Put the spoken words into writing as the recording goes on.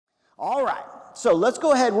All right, so let's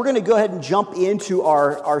go ahead. We're going to go ahead and jump into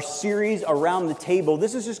our series around the table.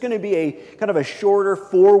 This is just going to be a kind of a shorter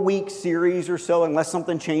 4-week series or so, unless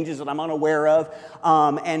something changes that I'm unaware of.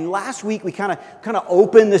 And last week we kind of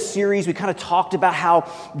opened the series. We kind of talked about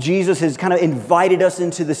how Jesus has kind of invited us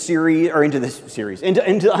into the series, or into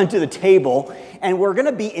the table. And we're going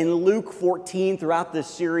to be in Luke 14 throughout this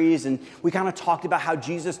series. And we kind of talked about how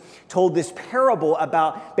Jesus told this parable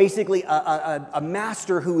about basically a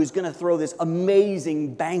master who is going to throw this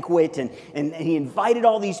amazing banquet. And he invited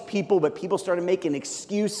all these people, but people started making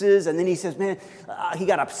excuses. And then he says, he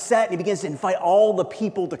got upset. And he begins to invite all the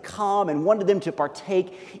people to come and wanted them to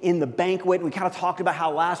partake in the banquet. And we kind of talked about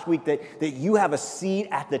how last week that you have a seat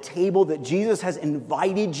at the table, that Jesus has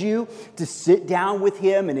invited you to sit down with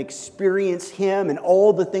him and experience him and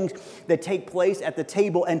all the things that take place at the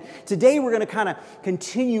table. And today we're going to kind of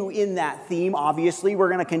continue in that theme, obviously. We're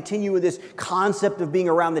going to continue with this concept of being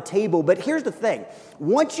around the table. But here's the thing.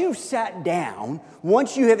 Once you've sat down,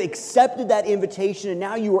 once you have accepted that invitation and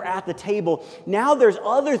now you are at the table, now there's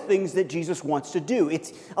other things that Jesus wants to do.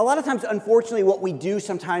 It's a lot of times, unfortunately, what we do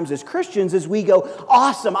sometimes as Christians is we go,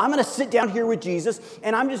 awesome, I'm going to sit down here with Jesus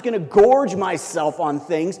and I'm just going to gorge myself on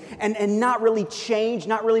things and not really change,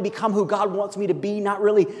 not really become who God wants me to be, not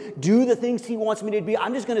really do the things he wants me to be.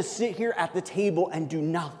 I'm just going to sit here at the table and do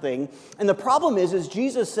nothing. And the problem is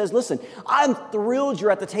Jesus says, listen, I'm thrilled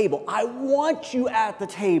you're at the table. I want you at the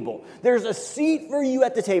table. There's a seat for you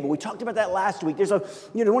at the table. We talked about that last week. There's one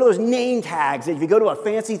of those name tags that if you go to a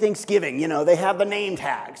fancy Thanksgiving, they have the name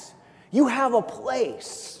tags. You have a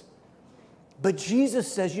place. But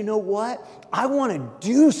Jesus says, you know what? I want to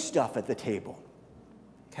do stuff at the table.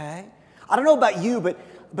 Okay? I don't know about you,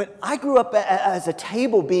 but I grew up as a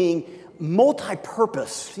table being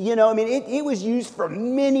multi-purpose. It was used for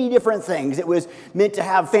many different things. It was meant to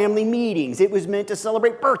have family meetings. It was meant to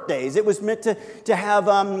celebrate birthdays. It was meant to have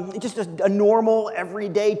just a normal,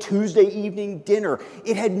 everyday Tuesday evening dinner.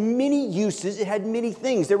 It had many uses. It had many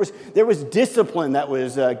things. There was discipline that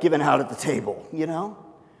was given out at the table,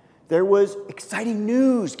 There was exciting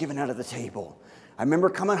news given out at the table. I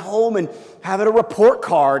remember coming home and having a report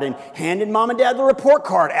card and handing mom and dad the report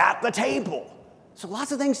card at the table. So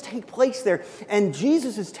lots of things take place there. And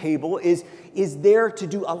Jesus' table is there to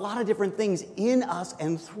do a lot of different things in us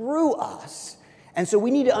and through us. And so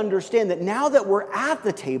we need to understand that now that we're at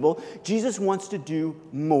the table, Jesus wants to do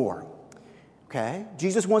more. Okay?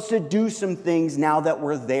 Jesus wants to do some things now that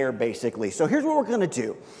we're there, basically. So here's what we're going to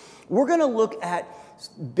do. We're going to look at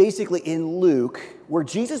basically in Luke, where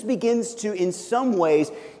Jesus begins to, in some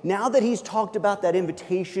ways, now that he's talked about that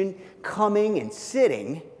invitation, coming and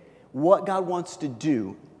sitting, what God wants to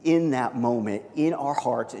do in that moment, in our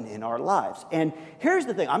hearts and in our lives. And here's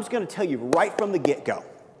the thing. I'm just going to tell you right from the get-go.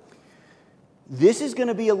 This is going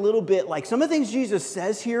to be a little bit like, some of the things Jesus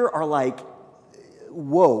says here are like,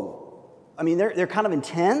 whoa. I mean, they're kind of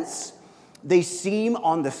intense. They seem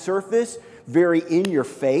on the surface very in your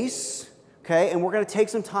face. Okay, and we're going to take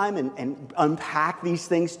some time and unpack these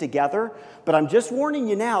things together. But I'm just warning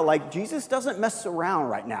you now, like Jesus doesn't mess around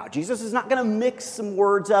right now. Jesus is not going to mix some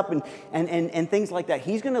words up and things like that.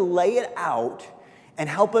 He's going to lay it out and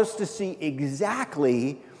help us to see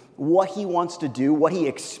exactly what he wants to do, what he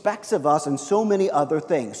expects of us, and so many other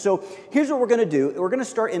things. So here's what we're going to do. We're going to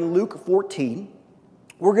start in Luke 14.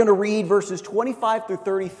 We're going to read verses 25 through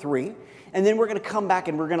 33. And then we're going to come back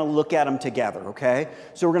and we're going to look at them together, okay?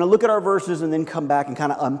 So we're going to look at our verses and then come back and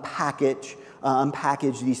kind of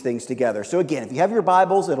unpackage these things together. So again, if you have your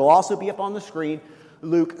Bibles, it'll also be up on the screen.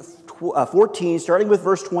 Luke 14, starting with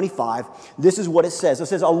verse 25, this is what it says. It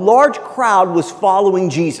says, a large crowd was following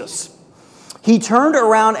Jesus. He turned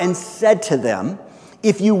around and said to them,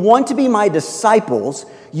 if you want to be my disciples,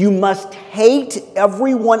 you must hate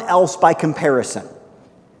everyone else by comparison.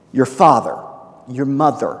 Your father, your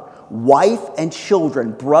mother, wife and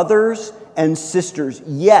children, brothers and sisters,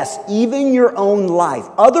 yes, even your own life.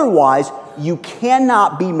 Otherwise, you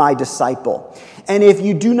cannot be my disciple. And if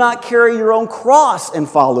you do not carry your own cross and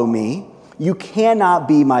follow me, you cannot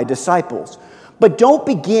be my disciples. But don't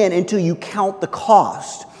begin until you count the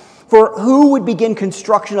cost. For who would begin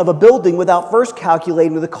construction of a building without first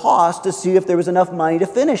calculating the cost to see if there was enough money to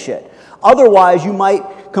finish it? Otherwise, you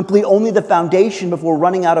might complete only the foundation before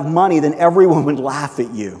running out of money, then everyone would laugh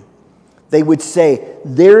at you. They would say,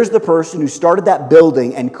 there's the person who started that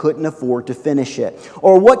building and couldn't afford to finish it.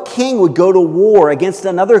 Or what king would go to war against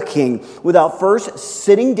another king without first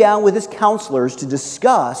sitting down with his counselors to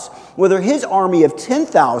discuss whether his army of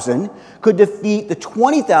 10,000 could defeat the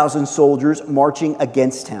 20,000 soldiers marching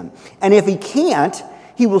against him? And if he can't,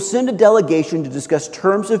 he will send a delegation to discuss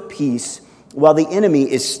terms of peace while the enemy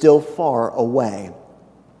is still far away.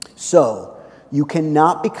 So, you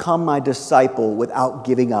cannot become my disciple without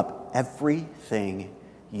giving up everything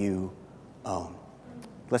you own.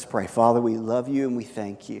 Let's pray. Father, we love you and we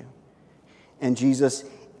thank you. And Jesus,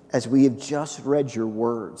 as we have just read your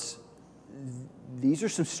words, these are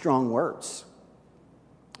some strong words.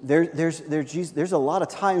 There's a lot of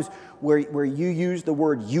times where you use the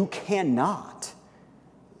word you cannot.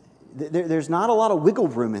 There's not a lot of wiggle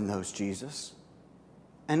room in those, Jesus.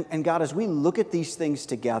 And God, as we look at these things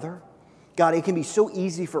together, God, it can be so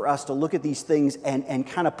easy for us to look at these things and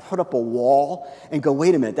kind of put up a wall and go,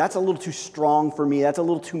 wait a minute, that's a little too strong for me. That's a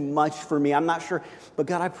little too much for me. I'm not sure. But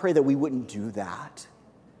God, I pray that we wouldn't do that.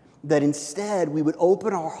 That instead we would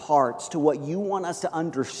open our hearts to what you want us to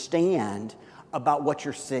understand about what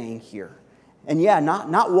you're saying here. And yeah,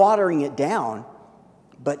 not watering it down,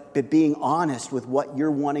 but being honest with what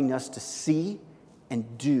you're wanting us to see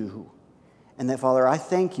and do. And that, Father, I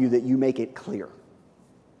thank you that you make it clear.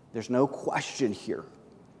 There's no question here.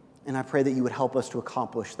 And I pray that you would help us to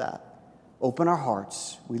accomplish that. Open our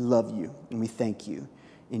hearts. We love you and we thank you.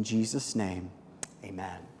 In Jesus' name,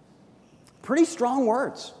 amen. Pretty strong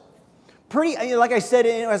words. Like I said,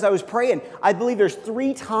 as I was praying, I believe there's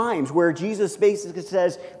 3 times where Jesus basically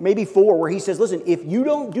says, maybe 4, where he says, listen, if you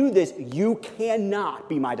don't do this, you cannot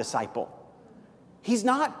be my disciple. He's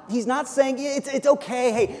not saying it's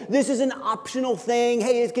okay. Hey, this is an optional thing.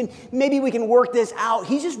 Hey, maybe we can work this out.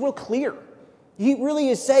 He's just real clear. He really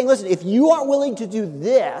is saying, listen, if you aren't willing to do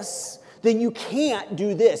this, then you can't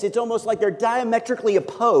do this. It's almost like they're diametrically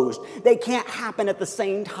opposed. They can't happen at the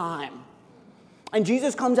same time. And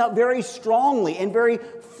Jesus comes out very strongly and very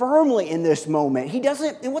firmly in this moment. He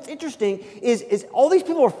doesn't, and what's interesting is all these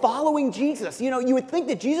people are following Jesus. You know, you would think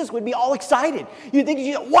that Jesus would be all excited. You'd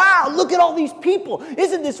think, wow, look at all these people.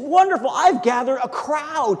 Isn't this wonderful? I've gathered a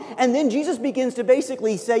crowd. And then Jesus begins to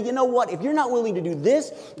basically say, you know what? If you're not willing to do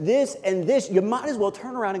this, this, and this, you might as well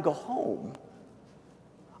turn around and go home.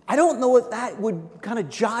 I don't know if that would kind of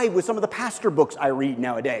jive with some of the pastor books I read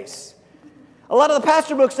nowadays. A lot of the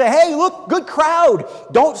pastor books say, hey, look, good crowd.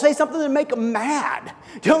 Don't say something that'll make them mad.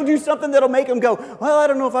 Don't do something that'll make them go, well, I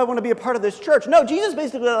don't know if I want to be a part of this church. No, Jesus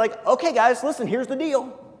basically like, okay, guys, listen, here's the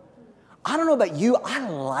deal. I don't know about you. I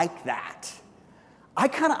like that.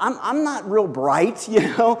 I'm not real bright, you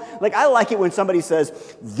know. Like, I like it when somebody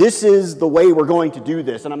says, this is the way we're going to do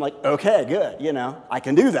this. And I'm like, okay, good, you know, I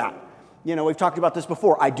can do that. You know, we've talked about this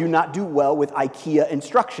before. I do not do well with IKEA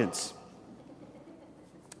instructions.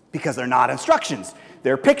 Because they're not instructions,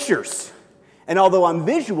 they're pictures. And although I'm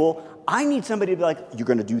visual, I need somebody to be like, you're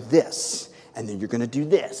going to do this, and then you're going to do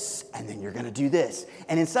this, and then you're going to do this.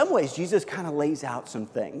 And in some ways, Jesus kind of lays out some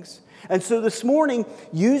things. And so this morning,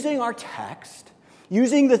 using our text,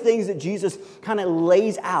 using the things that Jesus kind of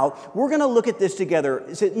lays out, we're going to look at this together.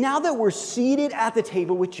 So now that we're seated at the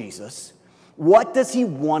table with Jesus, what does he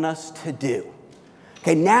want us to do?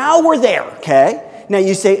 Okay, now we're there, okay? Now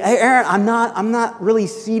you say, hey, Aaron, I'm not really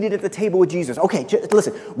seated at the table with Jesus. Okay,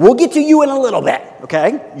 listen, we'll get to you in a little bit,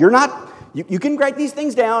 okay? You can write these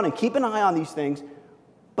things down and keep an eye on these things.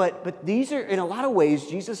 But these are, in a lot of ways,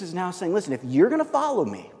 Jesus is now saying, listen, if you're going to follow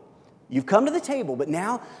me, you've come to the table, but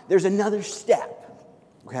now there's another step,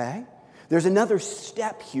 okay? There's another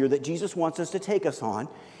step here that Jesus wants us to take us on.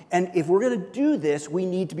 And if we're going to do this, we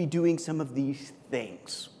need to be doing some of these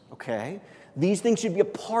things, okay? These things should be a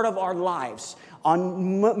part of our lives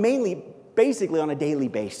basically on a daily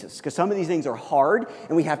basis, because some of these things are hard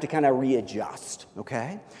and we have to kind of readjust,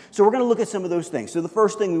 okay? So we're going to look at some of those things. So the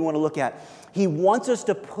first thing we want to look at, he wants us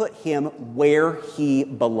to put him where he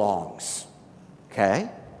belongs, okay?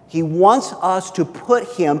 He wants us to put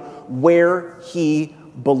him where he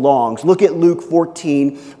belongs. Look at Luke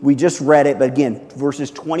 14. We just read it, but again, verses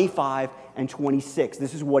 25 and 26.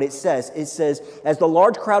 This is what it says. It says, as the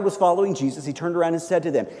large crowd was following Jesus, he turned around and said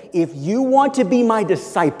to them, if you want to be my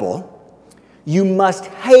disciple, you must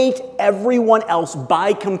hate everyone else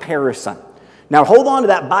by comparison. Now hold on to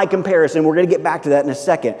that by comparison. We're going to get back to that in a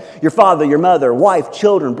second. Your father, your mother, wife,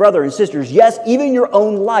 children, brother and sisters, yes, even your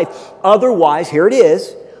own life. Otherwise, here it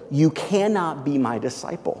is, you cannot be my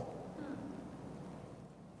disciple.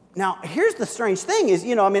 Now, here's the strange thing is,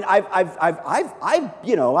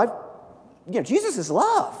 Jesus is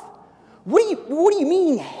love. What do you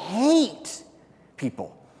mean hate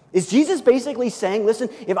people? Is Jesus basically saying, listen,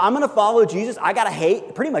 if I'm going to follow Jesus, I got to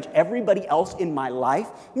hate pretty much everybody else in my life?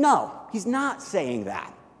 No, he's not saying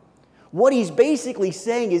that. What he's basically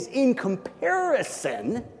saying is in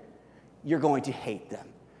comparison, you're going to hate them.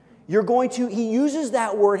 He uses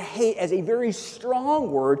that word hate as a very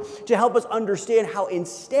strong word to help us understand how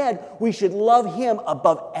instead we should love him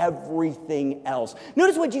above everything else.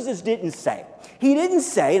 Notice what Jesus didn't say. He didn't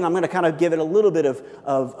say, and I'm going to kind of give it a little bit of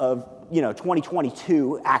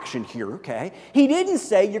 2022 action here, okay? He didn't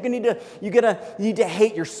say you're going to need to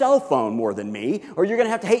hate your cell phone more than me, or you're going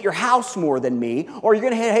to have to hate your house more than me, or you're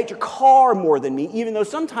going to hate your car more than me, even though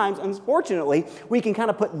sometimes, unfortunately, we can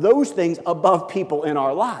kind of put those things above people in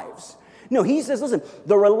our lives. No, he says, listen,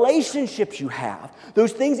 the relationships you have,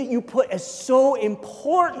 those things that you put as so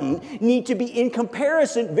important need to be in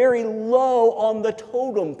comparison very low on the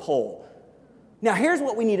totem pole. Now, here's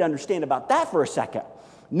what we need to understand about that for a second.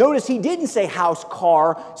 Notice he didn't say house,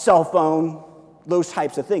 car, cell phone, those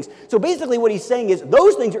types of things. So basically what he's saying is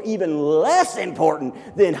those things are even less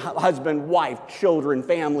important than husband, wife, children,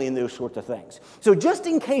 family, and those sorts of things. So just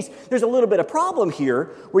in case there's a little bit of problem here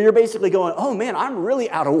where you're basically going, oh man, I'm really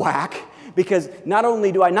out of whack because not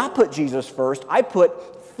only do I not put Jesus first, I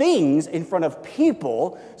put things in front of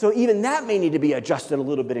people. So even that may need to be adjusted a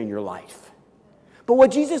little bit in your life. But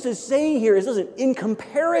what Jesus is saying here is, listen, in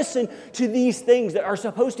comparison to these things that are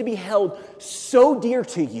supposed to be held so dear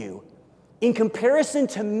to you, in comparison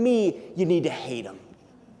to me, you need to hate them.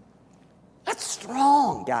 That's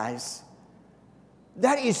strong, guys.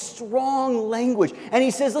 That is strong language. And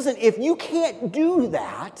he says, listen, if you can't do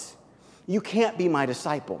that, you can't be my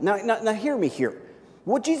disciple. Now hear me here.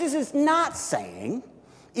 What Jesus is not saying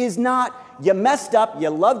is not you messed up, you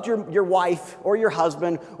loved your wife or your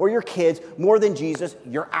husband or your kids more than Jesus,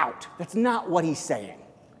 you're out. That's not what he's saying.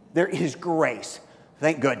 There is grace,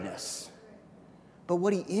 thank goodness. But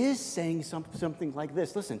what he is saying something like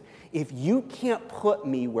this, listen, if you can't put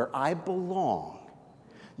me where I belong,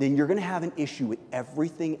 then you're going to have an issue with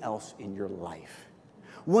everything else in your life.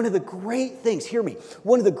 One of the great things, hear me,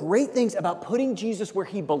 one of the great things about putting Jesus where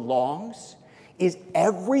he belongs is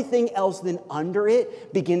everything else then under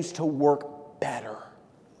it begins to work better.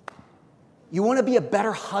 You want to be a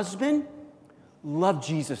better husband? Love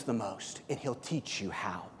Jesus the most, and he'll teach you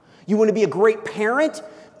how. You want to be a great parent?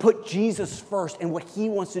 Put Jesus first and what he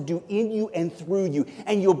wants to do in you and through you,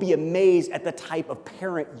 and you'll be amazed at the type of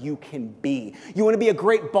parent you can be. You want to be a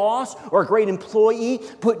great boss or a great employee?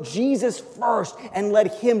 Put Jesus first and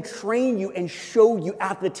let him train you and show you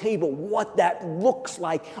at the table what that looks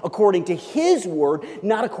like according to his word,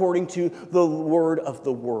 not according to the word of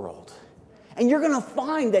the world. And you're going to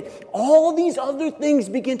find that all these other things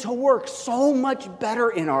begin to work so much better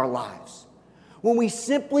in our lives when we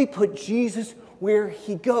simply put Jesus where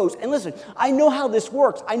he goes. And listen, I know how this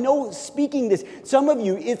works. I know speaking this, some of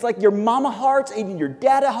you, it's like your mama hearts and your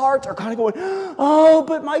dada hearts are kind of going, oh,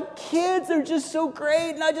 but my kids are just so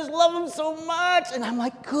great and I just love them so much. And I'm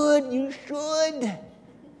like, good, you should.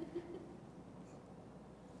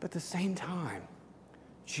 But at the same time,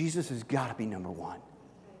 Jesus has got to be number one.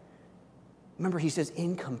 Remember, he says,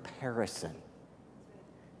 in comparison.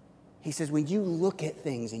 He says, when you look at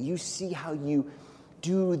things and you see how you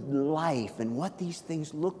do life and what these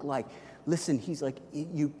things look like, listen, he's like,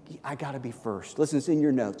 I got to be first. Listen, it's in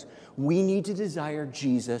your notes. We need to desire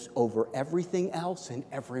Jesus over everything else and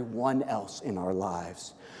everyone else in our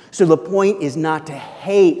lives. So the point is not to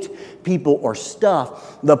hate people or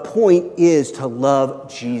stuff. The point is to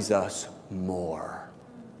love Jesus more.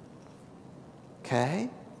 Okay?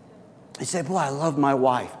 He said, boy, I love my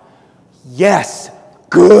wife. Yes,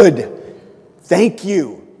 good. Thank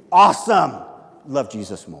you. Awesome. Love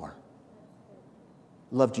Jesus more.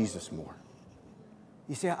 Love Jesus more.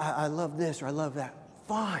 You say, I love this or I love that.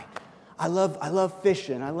 Fine. I love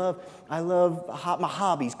fishing. I love my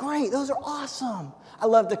hobbies. Great. Those are awesome. I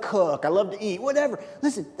love to cook. I love to eat. Whatever.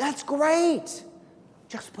 Listen, that's great.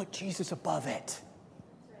 Just put Jesus above it.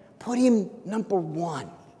 Put him number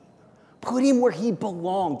one. Put him where he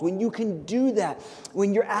belongs. When you can do that,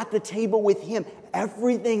 when you're at the table with him,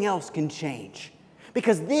 everything else can change.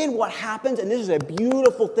 Because then what happens, and this is a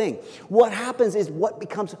beautiful thing, what happens is what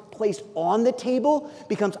becomes placed on the table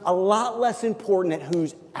becomes a lot less important at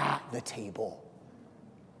who's at the table.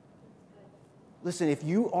 Listen, if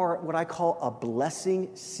you are what I call a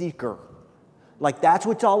blessing seeker, like that's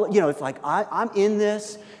what's all, it's like I'm in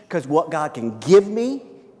this because what God can give me,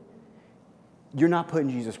 you're not putting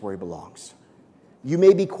Jesus where he belongs. You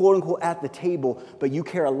may be quote unquote at the table, but you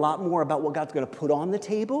care a lot more about what God's going to put on the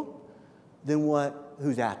table than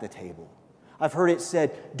who's at the table. I've heard it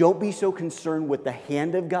said, don't be so concerned with the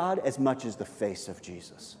hand of God as much as the face of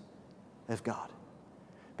Jesus, of God.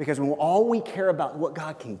 Because when all we care about what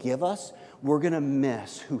God can give us, we're going to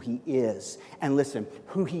miss who he is. And listen,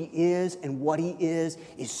 who he is and what he is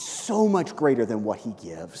so much greater than what he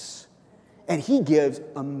gives. And he gives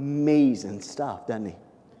amazing stuff, doesn't he?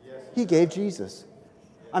 He gave Jesus.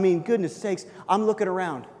 I mean, goodness sakes, I'm looking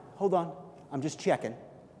around. Hold on. I'm just checking.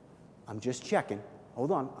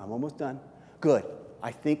 Hold on. I'm almost done. Good.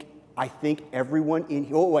 I think everyone in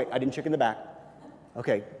here. Oh, wait. I didn't check in the back.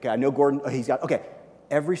 Okay. I know Gordon. Oh, he's got. Okay.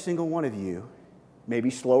 Every single one of you, maybe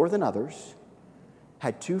slower than others,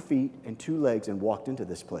 had 2 feet and 2 legs and walked into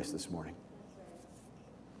this place this morning.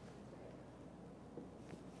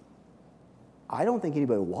 I don't think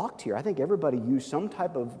anybody walked here. I think everybody used some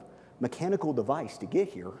type of mechanical device to get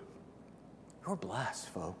here. You're blessed,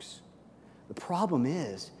 folks. The problem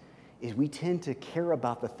is we tend to care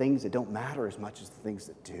about the things that don't matter as much as the things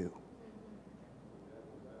that do.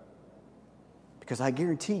 Because I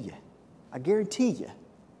guarantee you,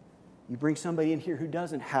 you bring somebody in here who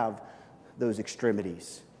doesn't have those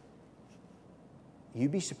extremities,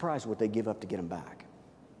 you'd be surprised what they give up to get them back.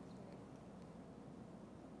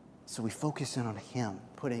 So we focus in on him,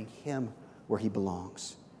 putting him where he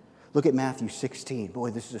belongs. Look at Matthew 16.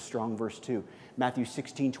 Boy, this is a strong verse too. Matthew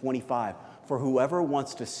 16:25. For whoever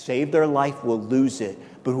wants to save their life will lose it,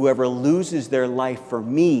 but whoever loses their life for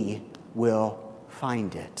me will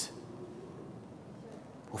find it.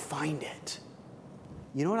 Will find it.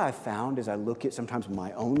 You know what I've found as I look at sometimes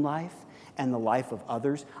my own life and the life of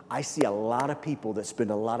others? I see a lot of people that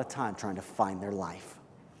spend a lot of time trying to find their life.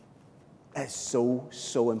 That's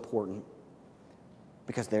so important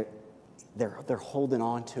because they're holding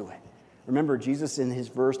on to it. Remember, Jesus in his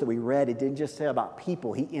verse that we read, it didn't just say about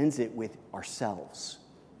people. He ends it with ourselves.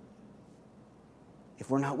 If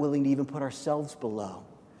we're not willing to even put ourselves below,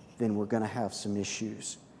 then we're going to have some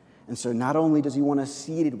issues. And so not only does he want us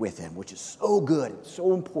seated with him, which is so good, it's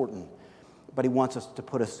so important, but he wants us to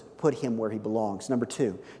put him where he belongs. Number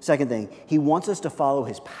 2, second thing, he wants us to follow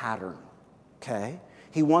his pattern, okay?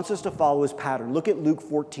 He wants us to follow his pattern. Look at Luke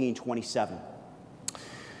 14:27.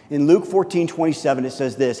 In Luke 14:27, it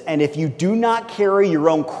says this, and if you do not carry your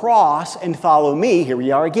own cross and follow me, here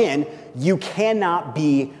we are again, you cannot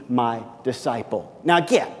be my disciple. Now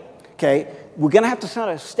again, okay, we're going to have to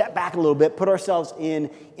kind of step back a little bit, put ourselves in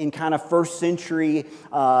kind of first century,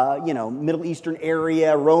 Middle Eastern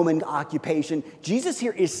area, Roman occupation. Jesus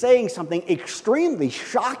here is saying something extremely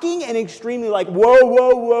shocking and extremely like,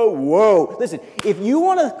 whoa. Listen, if you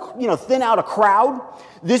want to, thin out a crowd,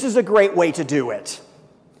 this is a great way to do it.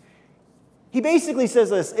 He basically says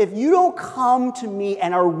this, if you don't come to me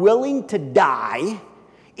and are willing to die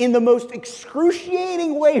in the most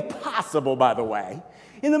excruciating way possible, by the way,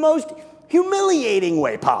 in the most humiliating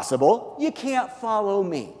way possible, you can't follow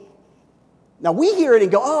me. Now, we hear it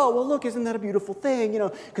and go, oh, well, look, isn't that a beautiful thing?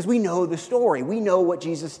 Because we know the story. We know what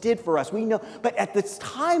Jesus did for us. We know. But at this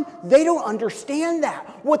time, they don't understand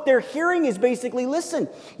that. What they're hearing is basically, listen,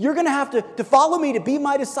 you're going to have to follow me to be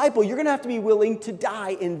my disciple. You're going to have to be willing to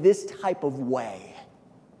die in this type of way.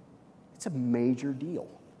 It's a major deal.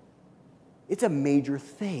 It's a major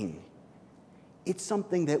thing. It's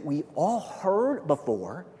something that we all heard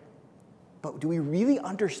before, but do we really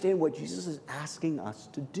understand what Jesus is asking us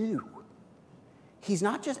to do? He's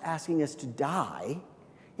not just asking us to die,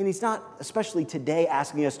 and he's not, especially today,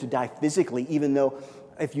 asking us to die physically, even though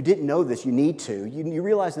if you didn't know this, you need to. You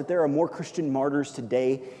realize that there are more Christian martyrs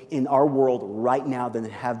today in our world right now than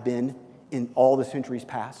there have been in all the centuries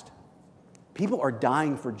past. People are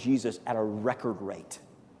dying for Jesus at a record rate.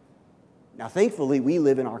 Now, thankfully, we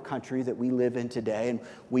live in our country that we live in today, and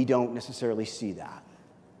we don't necessarily see that.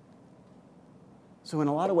 So in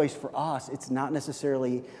a lot of ways for us, it's not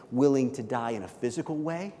necessarily willing to die in a physical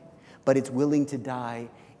way, but it's willing to die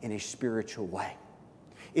in a spiritual way.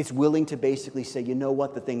 It's willing to basically say, you know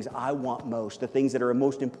what, the things I want most, the things that are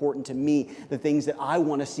most important to me, the things that I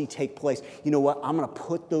want to see take place, you know what, I'm going to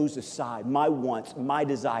put those aside, my wants, my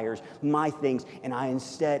desires, my things, and I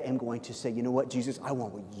instead am going to say, you know what, Jesus, I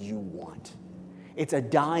want what you want. It's a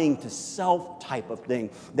dying to self type of thing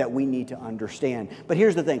that we need to understand. But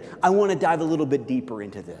here's the thing. I want to dive a little bit deeper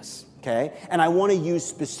into this, okay? And I want to use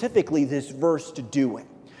specifically this verse to do it.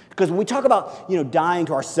 Because when we talk about, dying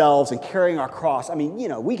to ourselves and carrying our cross, I mean,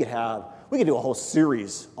 we could do a whole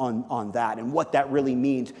series on that and what that really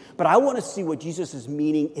means. But I want to see what Jesus is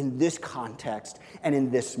meaning in this context and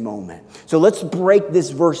in this moment. So let's break this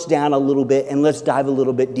verse down a little bit and let's dive a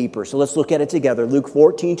little bit deeper. So let's look at it together. Luke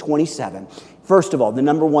 14:27. First of all,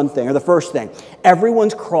 the first thing,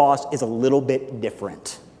 everyone's cross is a little bit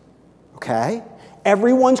different. Okay?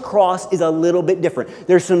 Everyone's cross is a little bit different.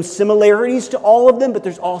 There's some similarities to all of them, but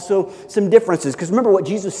there's also some differences. Because remember what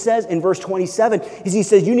Jesus says in verse 27 is he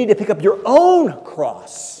says, you need to pick up your own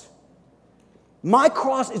cross. My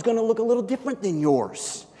cross is going to look a little different than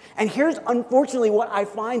yours. And here's unfortunately what I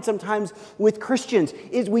find sometimes with Christians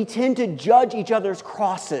is we tend to judge each other's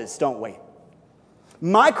crosses, don't we?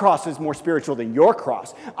 My cross is more spiritual than your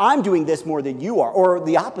cross. I'm doing this more than you are. Or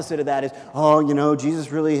the opposite of that is,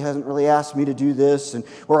 Jesus really hasn't really asked me to do this,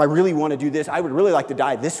 or I really want to do this. I would really like to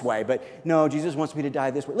die this way, but no, Jesus wants me to die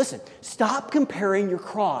this way. Listen, stop comparing your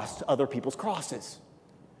cross to other people's crosses.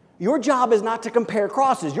 Your job is not to compare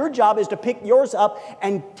crosses. Your job is to pick yours up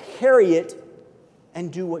and carry it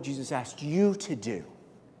and do what Jesus asked you to do.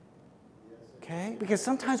 Okay? Because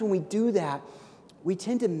sometimes when we do that, we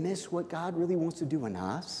tend to miss what God really wants to do in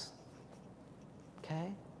us.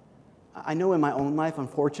 Okay? I know in my own life,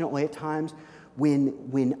 unfortunately, at times,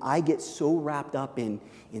 when I get so wrapped up in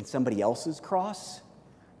somebody else's cross,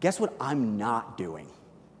 guess what I'm not doing?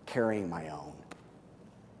 Carrying my own.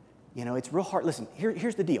 It's real hard. Listen,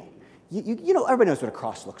 here's the deal. Everybody knows what a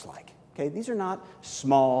cross looks like. Okay? These are not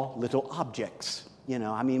small little objects.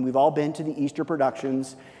 We've all been to the Easter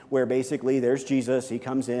productions where basically there's Jesus. He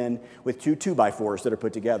comes in with 2 2x4s that are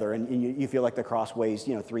put together, and you feel like the cross weighs,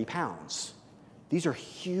 3 pounds. These are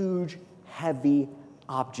huge, heavy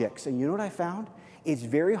objects. And you know what I found? It's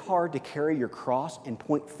very hard to carry your cross and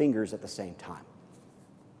point fingers at the same time.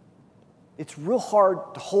 It's real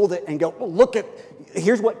hard to hold it and go, well,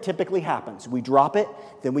 here's what typically happens. We drop it,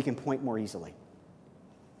 then we can point more easily.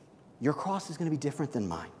 Your cross is going to be different than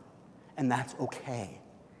mine. And that's okay.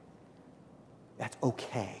 That's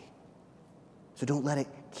okay. So don't let it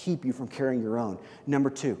keep you from carrying your own. Number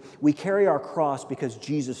 2, we carry our cross because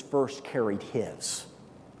Jesus first carried his.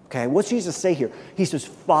 Okay, what's Jesus say here? He says,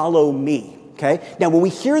 follow me. Okay, now when we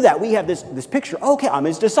hear that, we have this picture. Okay, I'm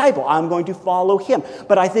his disciple. I'm going to follow him.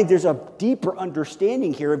 But I think there's a deeper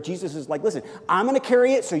understanding here of Jesus is like, listen, I'm going to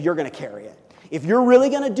carry it, so you're going to carry it. If you're really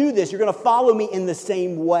going to do this, you're going to follow me in the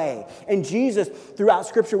same way. And Jesus, throughout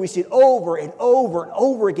Scripture, we see it over and over and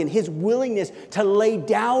over again, his willingness to lay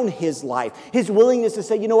down his life, his willingness to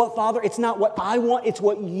say, you know what, Father, it's not what I want, it's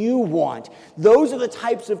what you want. Those are the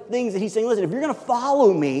types of things that he's saying, listen, if you're going to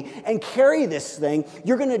follow me and carry this thing,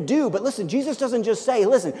 you're going to do. But listen, Jesus doesn't just say,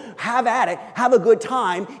 listen, have at it, have a good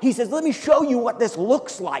time. He says, let me show you what this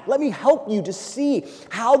looks like. Let me help you to see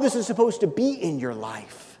how this is supposed to be in your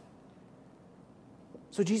life.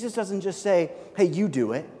 So Jesus doesn't just say, hey, you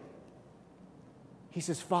do it. He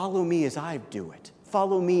says, follow me as I do it.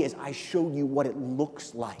 Follow me as I show you what it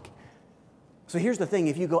looks like. So here's the thing.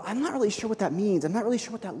 If you go, I'm not really sure what that means. I'm not really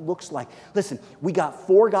sure what that looks like. Listen, we got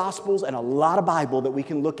 4 Gospels and a lot of Bible that we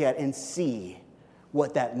can look at and see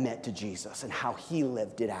what that meant to Jesus and how he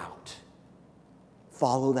lived it out.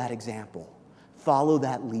 Follow that example. Follow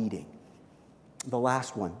that leading. The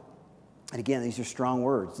last one. And again, these are strong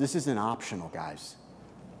words. This isn't optional, guys.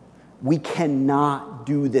 We cannot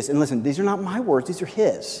do this. And listen, these are not my words, these are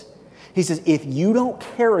his. He says, if you don't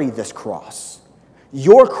carry this cross,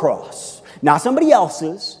 your cross, not somebody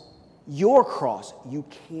else's, your cross, you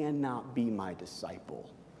cannot be my disciple.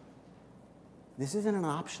 This isn't an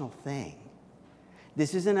optional thing.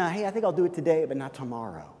 This isn't hey, I think I'll do it today, but not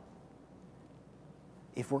tomorrow.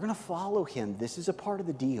 If we're going to follow him, this is a part of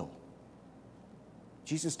the deal.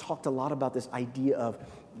 Jesus talked a lot about this idea of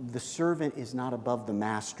the servant is not above the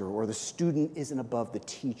master, or the student isn't above the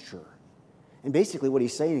teacher. And basically what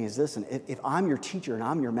he's saying is, listen, if I'm your teacher and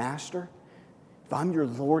I'm your master, if I'm your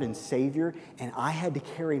Lord and Savior, and I had to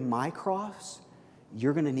carry my cross,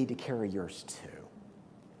 you're going to need to carry yours too.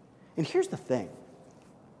 And here's the thing,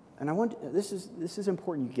 and this is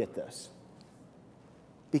important you get this.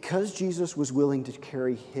 Because Jesus was willing to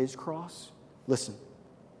carry his cross, listen,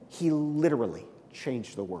 he literally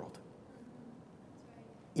changed the world.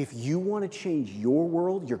 If you want to change your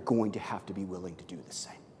world, you're going to have to be willing to do the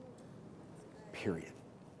same. Period.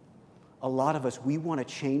 A lot of us, we want to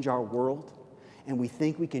change our world, and we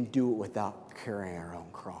think we can do it without carrying our own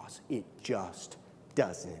cross. It just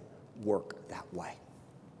doesn't work that way.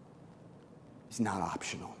 It's not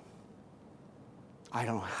optional. I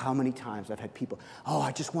don't know how many times I've had people,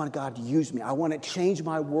 I just want God to use me. I want to change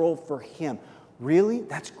my world for him. Really?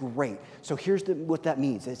 That's great. So here's what that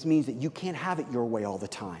means. It means that you can't have it your way all the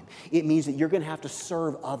time. It means that you're going to have to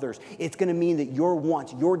serve others. It's going to mean that your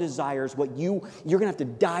wants, your desires, you're going to have to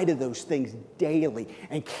die to those things daily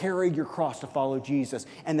and carry your cross to follow Jesus.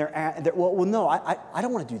 And no, I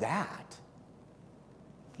don't want to do that.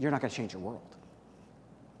 You're not going to change your world.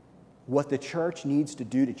 What the church needs to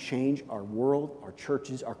do to change our world, our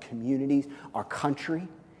churches, our communities, our country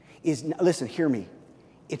is, listen, hear me.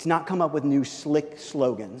 It's not come up with new slick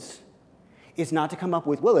slogans. It's not to come up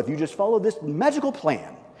with, well, if you just follow this magical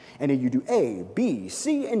plan, and then you do A, B,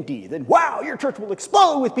 C, and D, then wow, your church will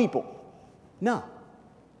explode with people. No,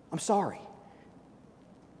 I'm sorry.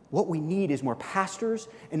 What we need is more pastors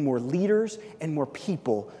and more leaders and more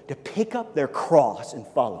people to pick up their cross and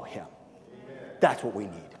follow him. That's what we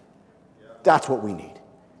need. That's what we need.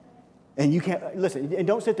 And you can't, listen, and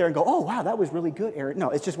don't sit there and go, oh, wow, that was really good, Aaron. No,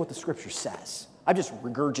 it's just what the scripture says. I'm just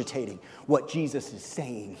regurgitating what Jesus is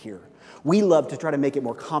saying here. We love to try to make it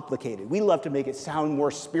more complicated. We love to make it sound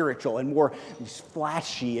more spiritual and more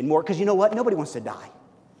flashy and more, because you know what? Nobody wants to die.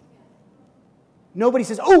 Nobody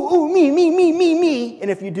says, oh, me.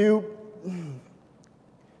 And if you do,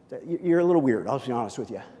 you're a little weird, I'll be honest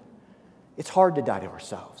with you. It's hard to die to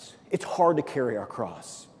ourselves. It's hard to carry our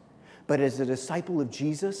cross. But as a disciple of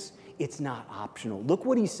Jesus, it's not optional. Look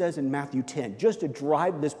what he says in Matthew 10, just to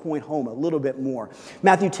drive this point home a little bit more.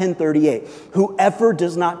 Matthew 10:38, whoever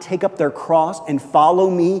does not take up their cross and follow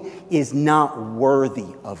me is not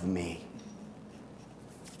worthy of me.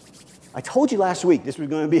 I told you last week this was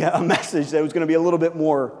going to be a message that was going to be a little bit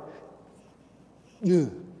more, I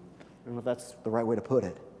don't know if that's the right way to put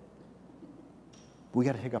it. We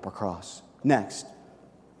got to take up our cross. Next,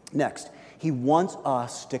 he wants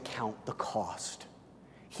us to count the cost.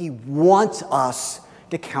 He wants us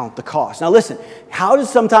to count the cost. Now listen, how does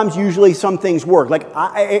sometimes usually some things work? Like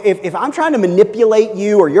if I'm trying to manipulate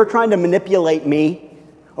you or you're trying to manipulate me,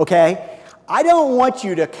 okay, I don't want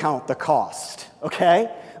you to count the cost, okay?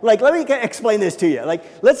 Like, let me explain this to you. Like,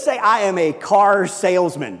 let's say I am a car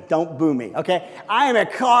salesman. Don't boo me, okay? I am a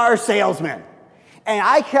car salesman. And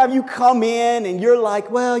I have you come in and you're like,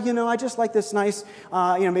 well, you know, I just like this nice,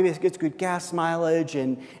 maybe it gets good gas mileage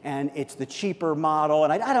and it's the cheaper model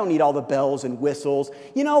and I don't need all the bells and whistles.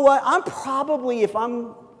 You know what? I'm probably,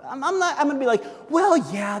 I'm going to be like, well,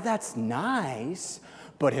 yeah, that's nice,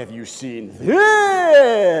 but have you seen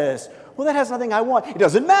this? Well, that has nothing I want. It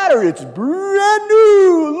doesn't matter. It's brand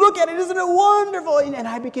new. Look at it. Isn't it wonderful? And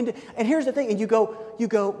I begin to, and here's the thing. And you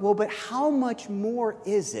go, well, but how much more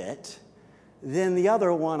is it than the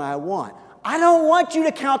other one I want? I don't want you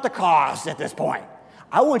to count the cost at this point.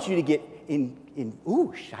 I want you to get in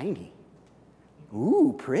ooh, shiny.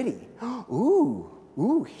 Ooh, pretty.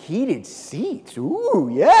 Ooh, heated seats.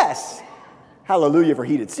 Ooh, yes. Hallelujah for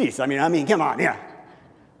heated seats. I mean, come on, yeah.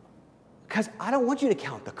 Because I don't want you to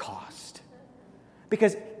count the cost.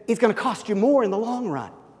 Because it's going to cost you more in the long run.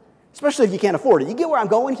 Especially if you can't afford it. You get where I'm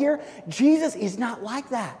going here? Jesus is not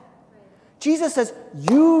like that. Jesus says,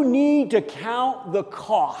 you need to count the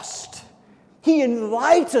cost. He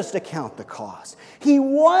invites us to count the cost. He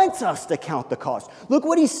wants us to count the cost. Look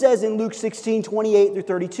what he says in Luke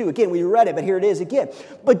 16:28-32. Again, we read it, but here it is again.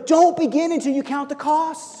 But don't begin until you count the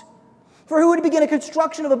costs. For who would begin a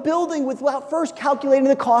construction of a building without first calculating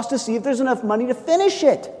the cost to see if there's enough money to finish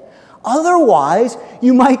it? Otherwise,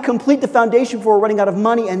 you might complete the foundation before running out of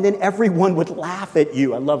money, and then everyone would laugh at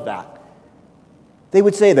you. I love that. They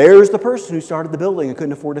would say, there's the person who started the building and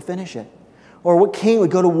couldn't afford to finish it. Or what king would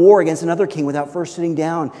go to war against another king without first sitting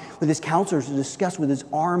down with his counselors to discuss with his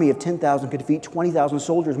army of 10,000 could defeat 20,000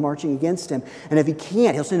 soldiers marching against him. And if he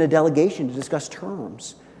can't, he'll send a delegation to discuss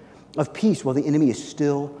terms of peace while the enemy is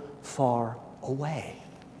still far away.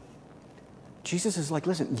 Jesus is like,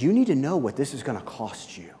 listen, you need to know what this is going to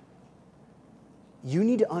cost you. You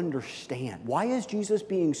need to understand. Why is Jesus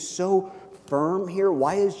being so firm here?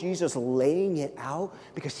 Why is Jesus laying it out?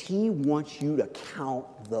 Because he wants you to count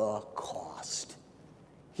the cost.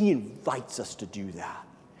 He invites us to do that.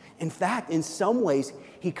 In fact, in some ways,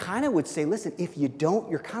 he kind of would say, listen, if you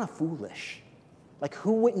don't, you're kind of foolish. Like,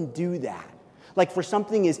 who wouldn't do that? Like, for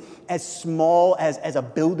something as small as a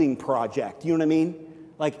building project, you know what I mean?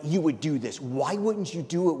 Like, you would do this. Why wouldn't you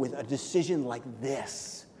do it with a decision like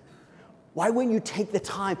this? Why wouldn't you take the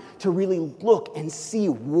time to really look and see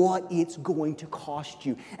what it's going to cost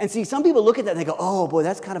you? And see, some people look at that and they go, oh boy,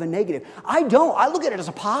 that's kind of a negative. I don't. I look at it as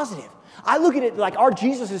a positive. I look at it like our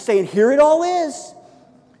Jesus is saying, here it all is.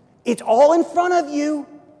 It's all in front of you.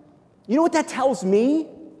 You know what that tells me?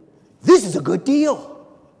 This is a good deal.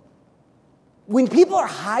 When people are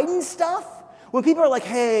hiding stuff, when people are like,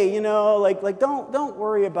 hey, don't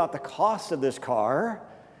worry about the cost of this car.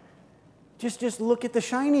 Just look at the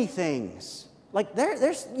shiny things. Like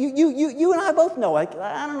there's you and I both know. Like,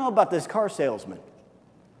 I don't know about this car salesman.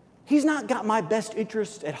 He's not got my best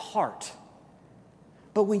interest at heart.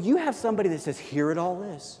 But when you have somebody that says, here it all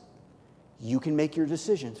is, you can make your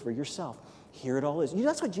decisions for yourself. Here it all is. You know,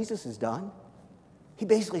 that's what Jesus has done. He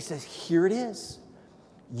basically says, here it is.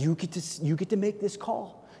 You get to make this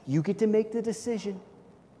call. You get to make the decision.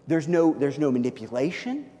 There's no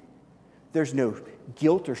manipulation. There's no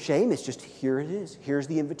guilt or shame. It's just, here it is. Here's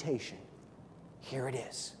the invitation. Here it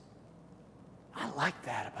is. I like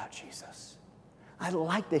that about Jesus. I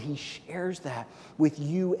like that he shares that with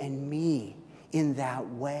you and me in that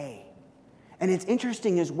way. And it's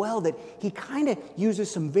interesting as well that he kind of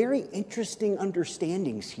uses some very interesting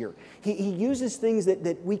understandings here. He uses things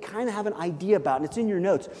that we kind of have an idea about, and it's in your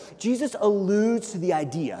notes. Jesus alludes to the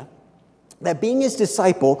idea that being his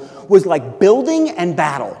disciple was like building and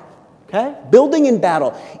battle. Okay? Building and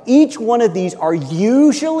battle. Each one of these are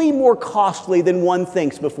usually more costly than one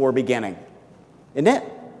thinks before beginning. Isn't it?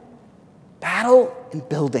 Battle and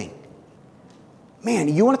building. Man,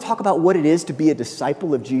 you want to talk about what it is to be a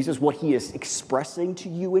disciple of Jesus, what he is expressing to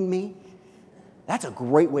you and me? That's a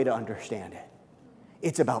great way to understand it.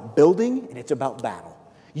 It's about building and it's about battle.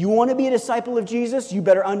 You want to be a disciple of Jesus? You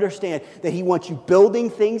better understand that he wants you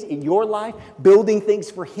building things in your life, building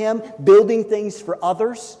things for him, building things for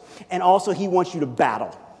others, and also he wants you to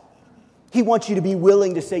battle. He wants you to be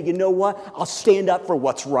willing to say, you know what? I'll stand up for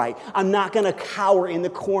what's right. I'm not going to cower in the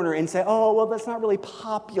corner and say, oh, well, that's not really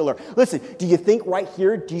popular. Listen, do you think right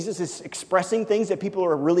here Jesus is expressing things that people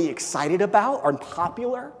are really excited about, are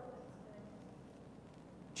popular?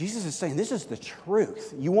 Jesus is saying, this is the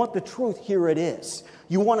truth. You want the truth? Here it is.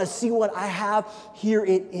 You want to see what I have? Here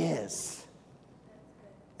it is.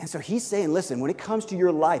 And so he's saying, listen, when it comes to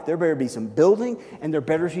your life, there better be some building and there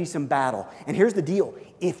better be some battle. And here's the deal.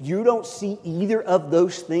 If you don't see either of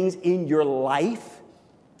those things in your life,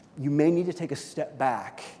 you may need to take a step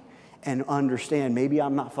back and understand maybe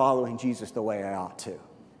I'm not following Jesus the way I ought to.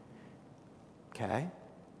 Okay?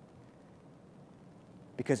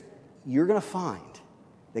 Because you're going to find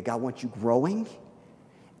that God wants you growing.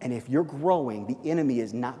 And if you're growing, the enemy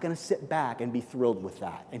is not going to sit back and be thrilled with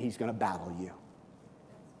that. And he's going to battle you.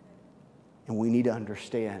 And we need to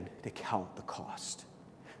understand to count the cost.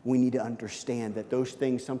 We need to understand that those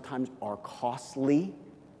things sometimes are costly.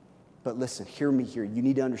 But listen, hear me here. You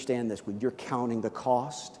need to understand this. When you're counting the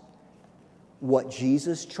cost, what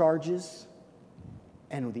Jesus charges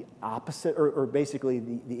and the opposite, or basically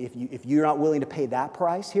if you're not willing to pay that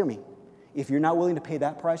price, hear me. If you're not willing to pay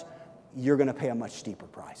that price, you're going to pay a much steeper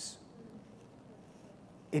price.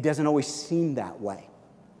 It doesn't always seem that way.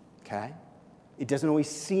 Okay? It doesn't always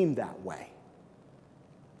seem that way.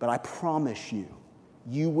 But I promise you,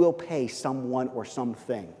 you will pay someone or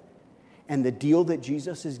something. And the deal that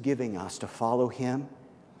Jesus is giving us to follow him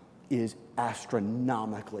is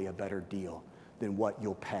astronomically a better deal than what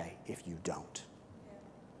you'll pay if you don't.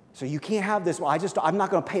 So you can't have this, well, I'm not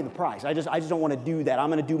going to pay the price. I just don't want to do that. I'm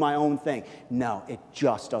going to do my own thing. No, it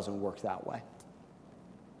just doesn't work that way.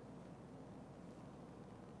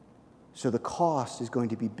 So the cost is going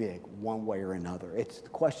to be big one way or another. The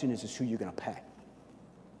question is who you're going to pay.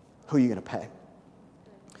 Who are you going to pay?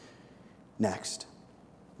 Next,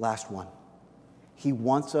 last one. He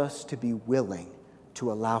wants us to be willing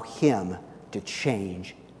to allow him to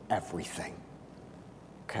change everything.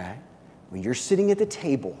 Okay? When you're sitting at the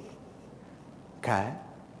table, okay,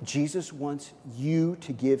 Jesus wants you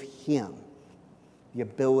to give him the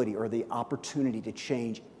ability or the opportunity to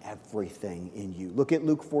change everything in you. Look at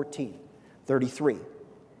Luke 14:33.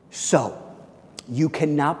 So, you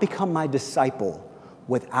cannot become my disciple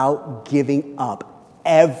without giving up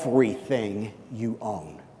everything you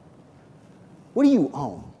own. What do you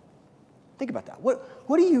own? Think about that.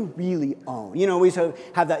 What do you really own? You know, we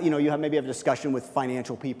have that, you maybe have a discussion with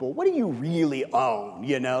financial people. What do you really own?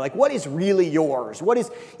 Like what is really yours? What is,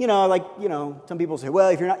 some people say, well,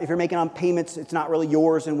 if you're making on payments, it's not really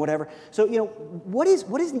yours and whatever. So, what is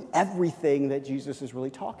the everything that Jesus is really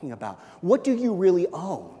talking about? What do you really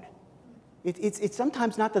own? It's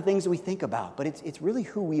sometimes not the things that we think about, but it's really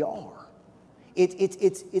who we are.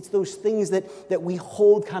 It's those things that we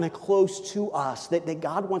hold kind of close to us that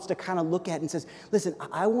God wants to kind of look at and says, listen,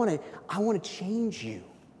 I want to change you.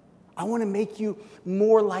 I want to make you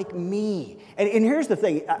more like me. And here's the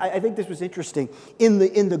thing. I think this was interesting. In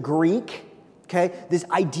the Greek, okay, this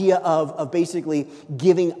idea of basically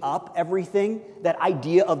giving up everything, that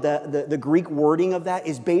idea of the Greek wording of that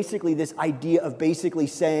is basically this idea of basically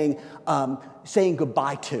saying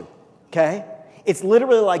goodbye to, okay? It's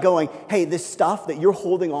literally like going, hey, this stuff that you're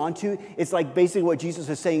holding on to, it's like basically what Jesus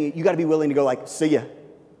is saying. You got to be willing to go like, see ya,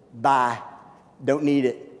 bye, don't need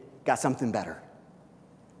it, got something better.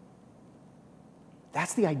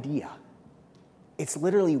 That's the idea. It's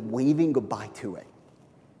literally waving goodbye to it.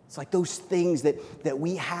 It's like those things that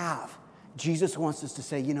we have. Jesus wants us to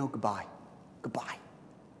say, goodbye, goodbye,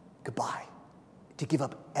 goodbye, to give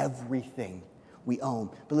up everything we own.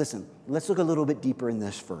 But listen, let's look a little bit deeper in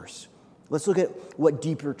this verse. Let's look at what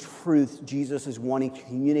deeper truths Jesus is wanting to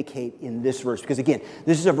communicate in this verse. Because again,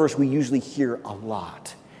 this is a verse we usually hear a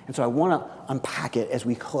lot. And so I want to unpack it as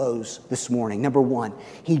we close this morning. Number one,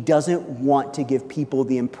 he doesn't want to give people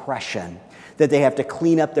the impression that they have to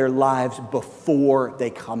clean up their lives before they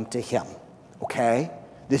come to Him, okay?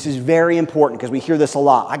 This is very important because we hear this a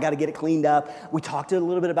lot. I got to get it cleaned up. We talked a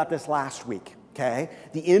little bit about this last week, okay?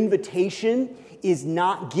 The invitation is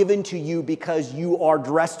not given to you because you are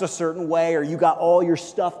dressed a certain way or you got all your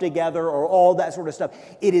stuff together or all that sort of stuff.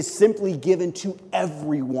 It is simply given to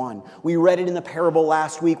everyone. We read it in the parable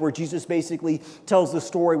last week where Jesus basically tells the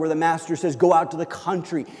story where the master says, go out to the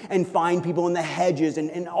country and find people in the hedges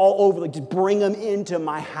and all over, like, just bring them into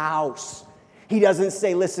my house. He doesn't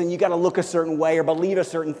say, listen, you got to look a certain way or believe a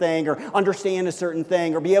certain thing or understand a certain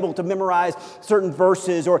thing or be able to memorize certain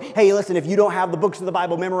verses or, hey, listen, if you don't have the books of the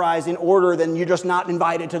Bible memorized in order, then you're just not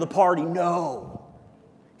invited to the party. No.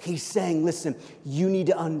 He's saying, listen, you need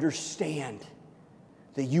to understand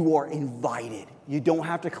that you are invited. You don't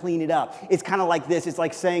have to clean it up. It's kind of like this. It's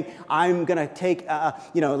like saying, I'm going to take,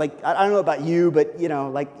 like, I don't know about you, but,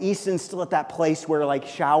 like Easton's still at that place where like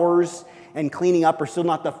showers and cleaning up are still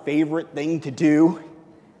not the favorite thing to do,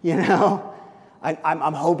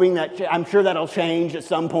 I'm hoping that, I'm sure that'll change at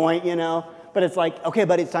some point, But it's like, okay,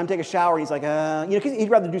 buddy, it's time to take a shower. And he's like, because he'd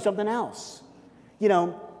rather do something else.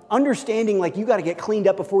 Understanding like you got to get cleaned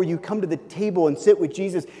up before you come to the table and sit with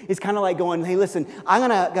Jesus is kind of like going, hey, listen, I'm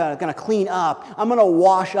gonna clean up. I'm gonna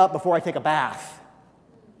wash up before I take a bath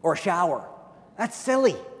or a shower. That's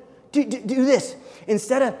silly. Do this.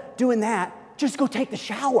 Instead of doing that, just go take the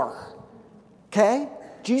shower. Okay?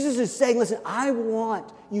 Jesus is saying, listen, I want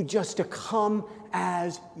you just to come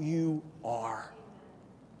as you are.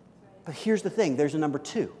 But here's the thing. There's a number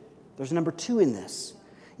two. There's a number two in this.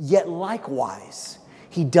 Yet likewise,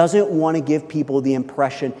 He doesn't want to give people the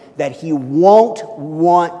impression that He won't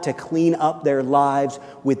want to clean up their lives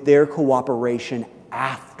with their cooperation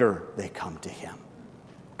after they come to Him.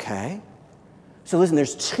 Okay? So listen,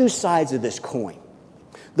 there's two sides of this coin.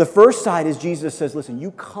 The first side is Jesus says, listen,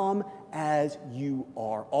 you come as you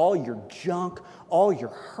are. All your junk, all your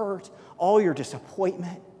hurt, all your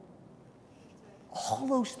disappointment, all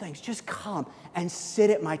those things, just come and sit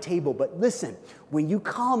at my table. But listen, when you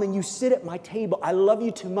come and you sit at my table, I love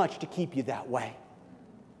you too much to keep you that way.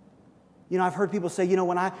 I've heard people say,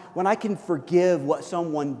 when I can forgive what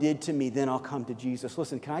someone did to me, then I'll come to Jesus.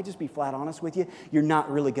 Listen, can I just be flat honest with you? You're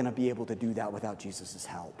not really going to be able to do that without Jesus'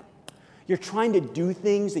 help. You're trying to do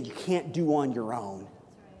things that you can't do on your own.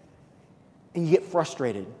 And you get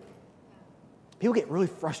frustrated. People get really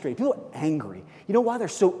frustrated. People get angry. You know why they're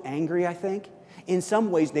so angry, I think? In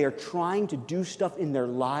some ways, they are trying to do stuff in their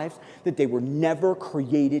lives that they were never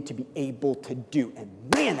created to be able to do. And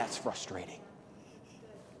man, that's frustrating.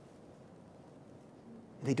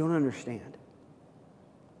 They don't understand.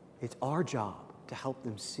 It's our job to help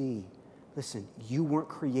them see, listen, you weren't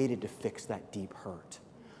created to fix that deep hurt.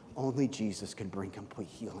 Only Jesus can bring complete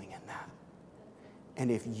healing in that. And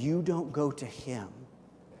if you don't go to Him,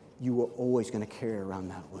 you are always going to carry around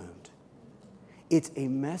that wound. It's a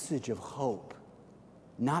message of hope,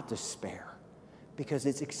 not despair, because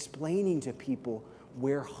it's explaining to people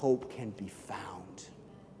where hope can be found,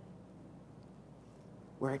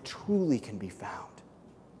 where it truly can be found.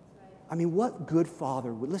 I mean, what good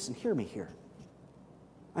father would, listen, hear me here.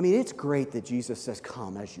 I mean, it's great that Jesus says,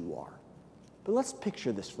 come as you are. But let's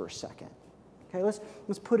picture this for a second. Okay,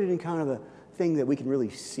 let's put it in kind of a thing that we can really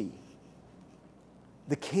see.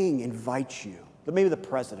 The king invites you, but maybe the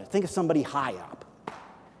president, think of somebody high up,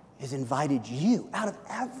 has invited you out of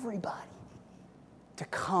everybody to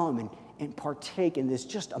come and partake in this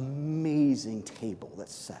just amazing table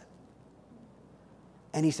that's set.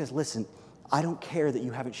 And he says, listen, I don't care that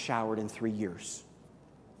you haven't showered in 3 years.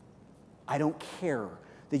 I don't care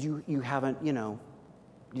that you haven't,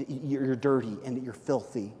 you're dirty and that you're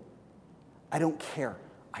filthy. I don't care.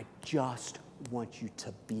 I just want you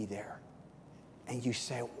to be there. And you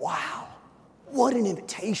say, wow, what an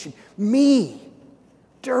invitation. Me,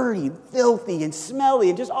 dirty, filthy, and smelly,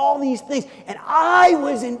 and just all these things. And I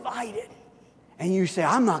was invited. And you say,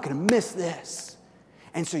 I'm not going to miss this.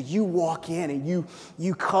 And so you walk in and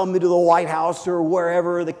you come into the White House or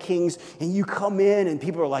wherever the king's, and you come in and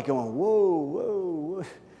people are like going, whoa, whoa,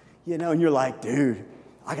 and you're like, dude,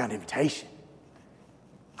 I got an invitation.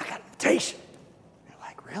 I got an invitation. You're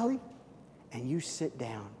like, really? And you sit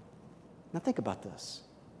down. Now think about this.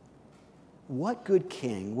 What good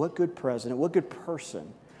king, what good president, what good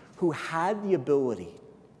person who had the ability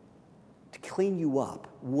to clean you up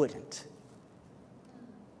wouldn't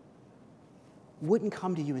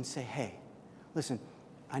come to you and say, hey, listen,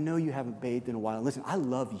 I know you haven't bathed in a while. Listen, I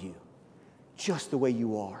love you just the way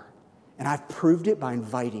you are. And I've proved it by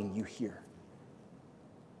inviting you here.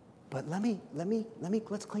 But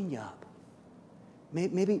let's clean you up.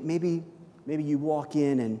 Maybe you walk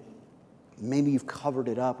in and Maybe you've covered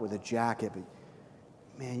it up with a jacket, but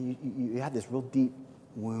man, you have this real deep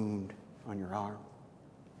wound on your arm.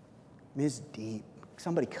 I mean, it's deep.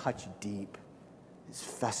 Somebody cut you deep. It's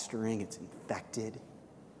festering. It's infected.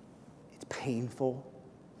 It's painful.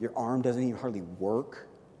 Your arm doesn't even hardly work.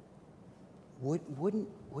 Wouldn't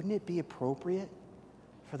it be appropriate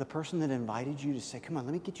for the person that invited you to say, come on,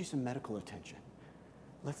 let me get you some medical attention.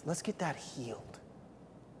 Let's get that healed.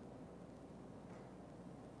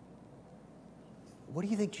 What do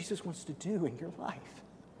you think Jesus wants to do in your life?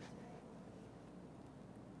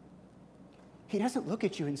 He doesn't look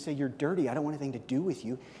at you and say, you're dirty, I don't want anything to do with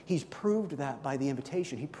you. He's proved that by the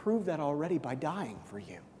invitation. He proved that already by dying for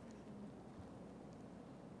you.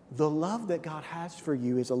 The love that God has for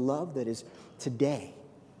you is a love that is today.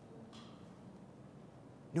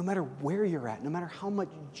 No matter where you're at, no matter how much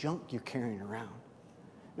junk you're carrying around,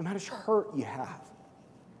 no matter how much hurt you have,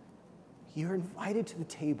 you're invited to the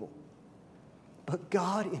table. But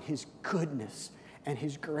God, in His goodness and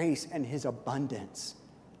His grace and His abundance,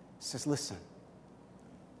 says, listen,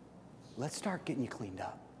 let's start getting you cleaned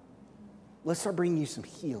up. Let's start bringing you some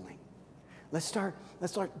healing. Let's start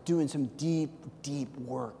doing some deep, deep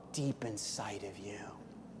work deep inside of you.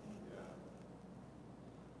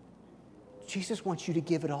 Jesus wants you to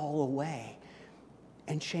give it all away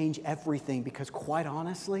and change everything, because quite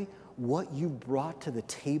honestly, what you brought to the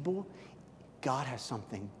table, God has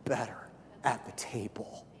something better at the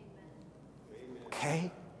table.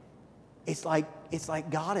 Okay? It's like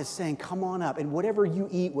God is saying, come on up, and whatever you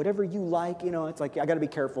eat, whatever you like, it's like, I got to be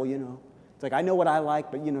careful, It's like, I know what I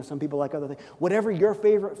like, but, some people like other things. Whatever your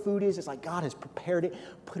favorite food is, it's like God has prepared it,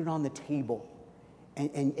 put it on the table.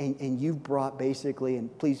 And you've brought basically,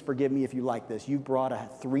 and please forgive me if you like this, you've brought a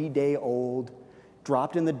 3-day-old,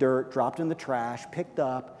 dropped in the dirt, dropped in the trash, picked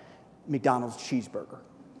up McDonald's cheeseburger.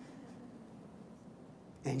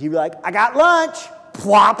 And you're like, I got lunch,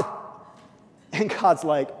 plop. And God's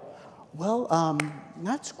like, well,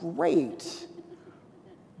 that's great,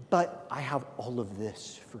 but I have all of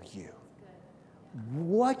this for you.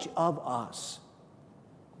 Which of us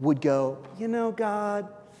would go, God,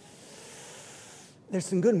 there's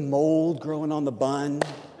some good mold growing on the bun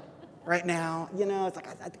right now. It's like,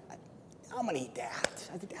 I'm going to eat that.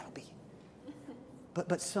 I think that'll be.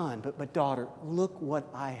 But son, but daughter, look what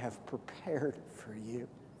I have prepared for you.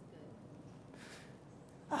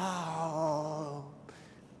 Oh.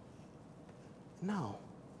 No.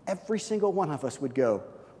 Every single one of us would go,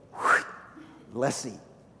 let's eat.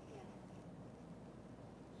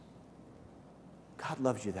 God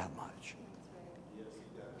loves you that much.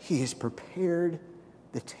 He has prepared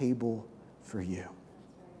the table for you.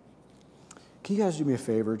 Can you guys do me a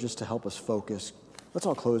favor just to help us focus? Let's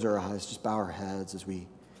all close our eyes, just bow our heads as we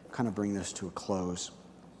kind of bring this to a close.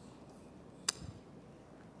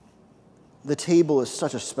 The table is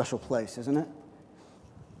such a special place, isn't it?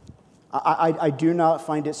 I do not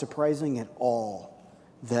find it surprising at all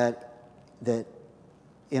that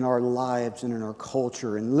in our lives and in our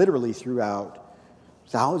culture and literally throughout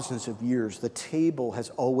thousands of years, the table has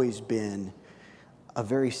always been a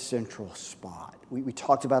very central spot. We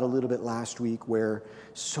talked about a little bit last week where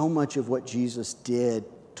so much of what Jesus did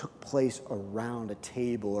took place around a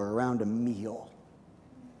table or around a meal.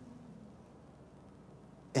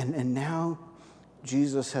 And now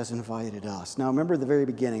Jesus has invited us. Now, remember at the very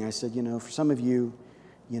beginning, I said, for some of you,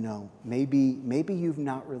 maybe you've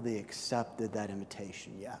not really accepted that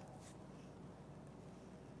invitation yet.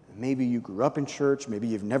 Maybe you grew up in church. Maybe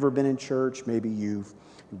you've never been in church. Maybe you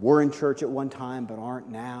were in church at one time but aren't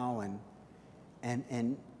now. And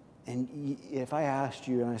if I asked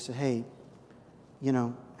you and I said, hey,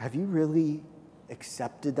 have you really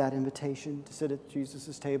accepted that invitation to sit at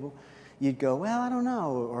Jesus' table? You'd go, well, I don't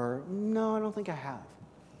know, or no, I don't think I have.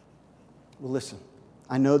 Well, listen,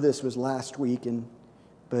 I know this was last week,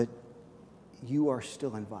 but you are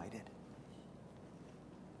still invited.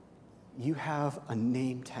 You have a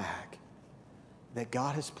name tag that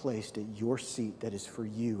God has placed at your seat that is for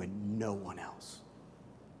you and no one else.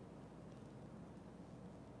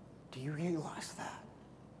 Do you realize that?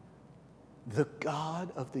 The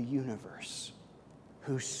God of the universe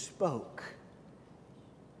who spoke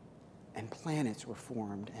and planets were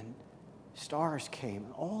formed and stars came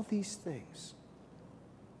and all these things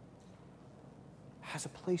has a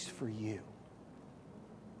place for you.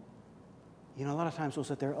 A lot of times we'll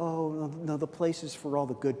sit there, oh, no, the place is for all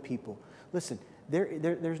the good people. Listen,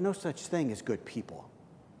 there's no such thing as good people.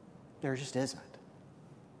 There just isn't.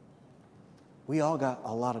 We all got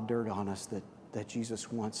a lot of dirt on us that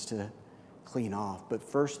Jesus wants to clean off. But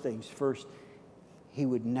first things first, He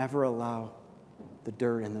would never allow the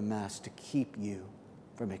dirt and the mess to keep you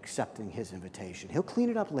from accepting his invitation. He'll clean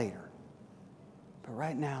it up later. But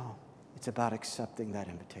right now, it's about accepting that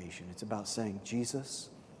invitation. It's about saying,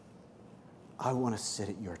 Jesus, I want to sit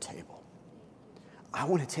at your table. I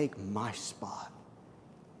want to take my spot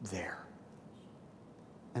there.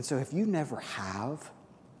 And so if you never have,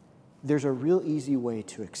 there's a real easy way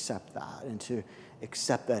to accept that and to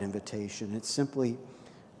accept that invitation. It's simply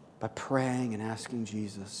by praying and asking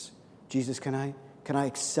Jesus, Jesus, can I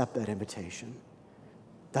accept that invitation?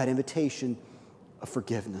 That invitation of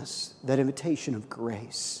forgiveness, that invitation of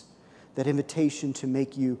grace, that invitation to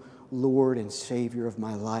make you Lord and Savior of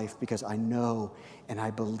my life, because I know and I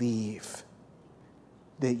believe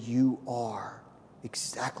that you are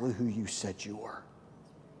exactly who you said you were.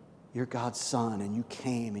 You're God's Son, and you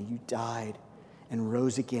came and you died and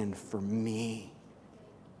rose again for me.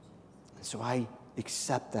 And so I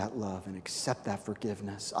accept that love and accept that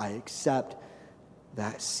forgiveness. I accept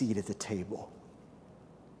that seat at the table.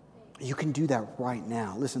 You can do that right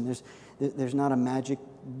now. Listen, there's not a magic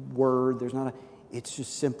word. It's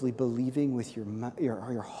just simply believing with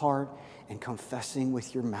your heart and confessing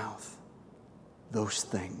with your mouth those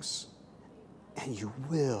things, and you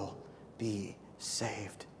will be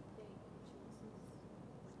saved.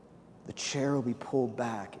 The chair will be pulled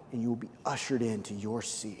back, and you will be ushered into your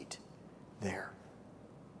seat there.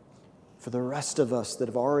 For the rest of us that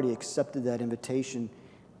have already accepted that invitation,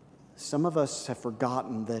 some of us have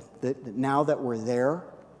forgotten that now that we're there,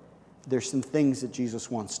 there's some things that Jesus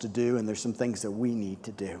wants to do, and there's some things that we need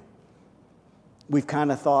to do. We've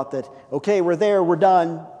kind of thought that, okay, we're there, we're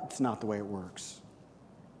done. It's not the way it works.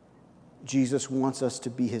 Jesus wants us to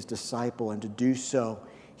be his disciple, and to do so,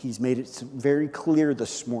 he's made it very clear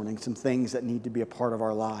this morning, some things that need to be a part of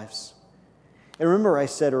our lives. And remember I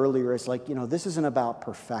said earlier, it's like, this isn't about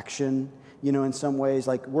perfection, in some ways.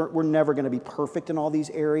 Like we're never going to be perfect in all these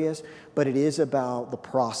areas, but it is about the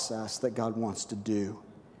process that God wants to do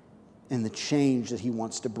and the change that he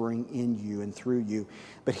wants to bring in you and through you.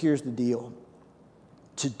 But here's the deal.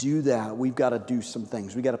 To do that, we've got to do some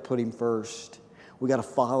things. We've got to put him first. We've got to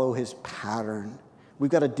follow his pattern. We've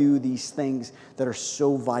got to do these things that are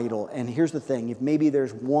so vital. And here's the thing. If maybe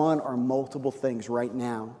there's one or multiple things right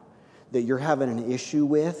now that you're having an issue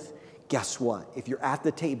with, guess what? If you're at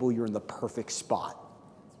the table, you're in the perfect spot.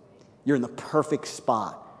 You're in the perfect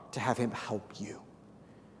spot to have him help you,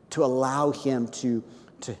 to allow him to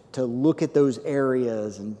look at those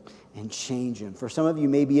areas and change them. For some of you,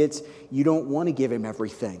 maybe it's you don't want to give him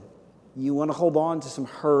everything. You want to hold on to some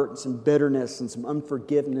hurt and some bitterness and some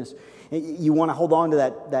unforgiveness. You want to hold on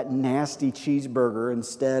to that nasty cheeseburger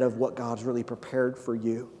instead of what God's really prepared for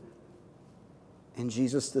you. And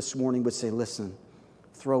Jesus this morning would say, listen,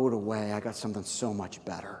 throw it away. I got something so much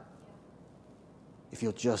better. If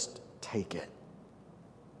you'll just take it.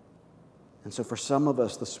 And so for some of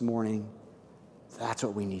us this morning, that's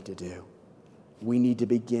what we need to do. We need to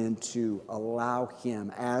begin to allow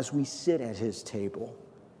him, as we sit at his table,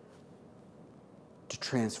 to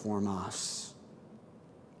transform us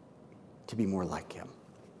to be more like him.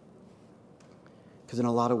 Because in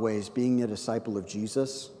a lot of ways, being a disciple of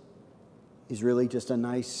Jesus is really just a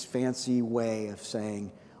nice, fancy way of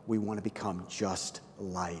saying we want to become just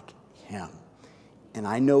like him. And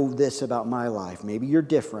I know this about my life. Maybe you're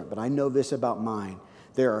different, but I know this about mine.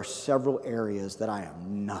 There are several areas that I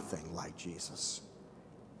am nothing like Jesus.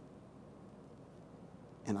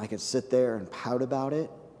 And I could sit there and pout about it,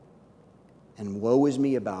 and woe is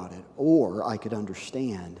me about it. Or I could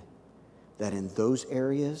understand that in those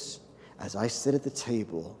areas, as I sit at the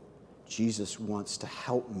table, Jesus wants to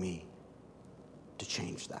help me to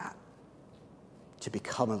change that, to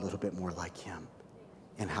become a little bit more like him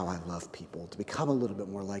in how I love people, to become a little bit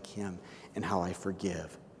more like him in how I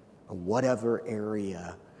forgive, or whatever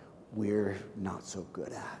area we're not so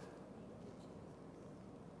good at.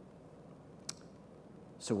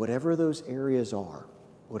 So whatever those areas are,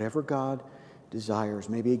 whatever God desires,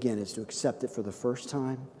 maybe again it's to accept it for the first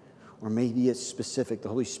time, or maybe it's specific. The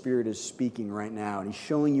Holy Spirit is speaking right now, and he's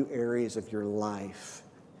showing you areas of your life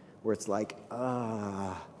where it's like,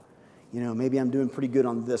 maybe I'm doing pretty good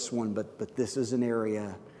on this one, but this is an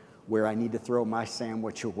area where I need to throw my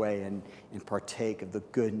sandwich away and partake of the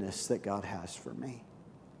goodness that God has for me.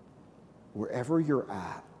 Wherever you're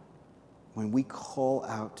at, when we call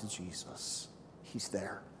out to Jesus, he's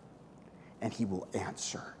there, and he will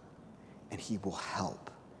answer, and he will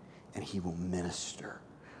help, and he will minister.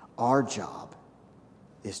 Our job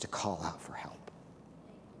is to call out for help,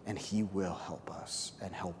 and he will help us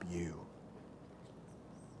and help you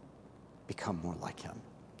become more like him.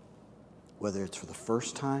 Whether it's for the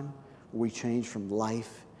first time, where we change from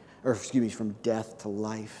from death to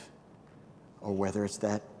life, or whether it's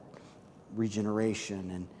that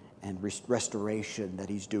regeneration and restoration that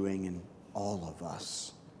he's doing in all of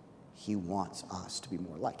us. He wants us to be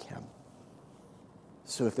more like him.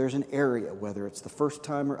 So if there's an area, whether it's the first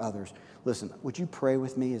time or others, listen, would you pray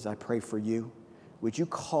with me as I pray for you? Would you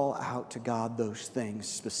call out to God those things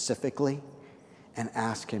specifically and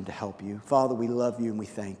ask him to help you? Father, we love you and we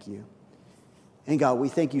thank you. And God, we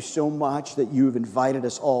thank you so much that you have invited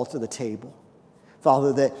us all to the table.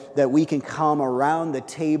 Father, that we can come around the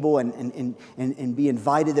table and be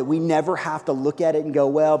invited, that we never have to look at it and go,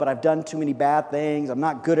 well, but I've done too many bad things. I'm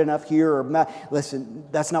not good enough here. Or not. Listen,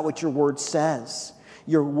 that's not what your word says.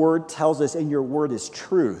 Your word tells us, and your word is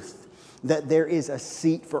truth, that there is a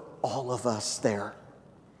seat for all of us there.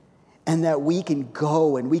 And that we can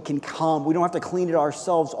go and we can come. We don't have to clean it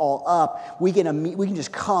ourselves all up. We can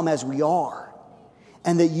just come as we are.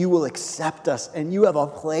 And that you will accept us and you have a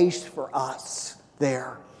place for us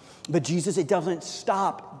there. But Jesus, it doesn't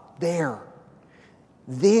stop there.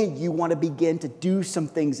 Then you want to begin to do some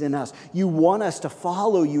things in us. You want us to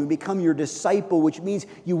follow you and become your disciple, which means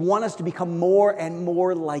you want us to become more and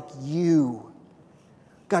more like you.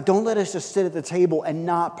 God, don't let us just sit at the table and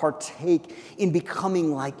not partake in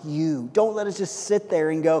becoming like you. Don't let us just sit there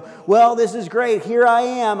and go, well, this is great. Here I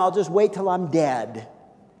am. I'll just wait till I'm dead.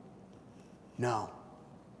 No.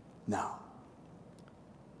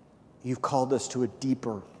 You've called us to a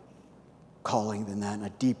deeper calling than that, and a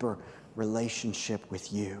deeper relationship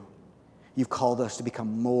with you. You've called us to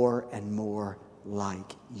become more and more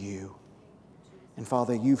like you. And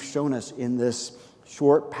Father, you've shown us in this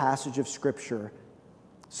short passage of Scripture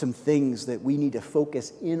some things that we need to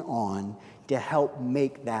focus in on to help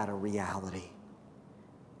make that a reality.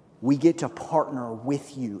 We get to partner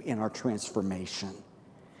with you in our transformation,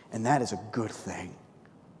 and that is a good thing.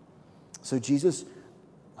 So Jesus,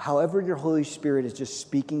 however your Holy Spirit is just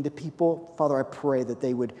speaking to people, Father, I pray that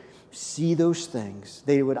they would see those things.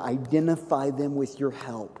 They would identify them with your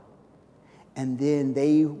help. And then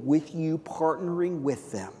they, with you partnering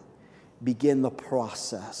with them, begin the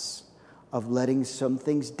process of letting some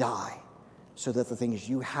things die so that the things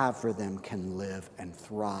you have for them can live and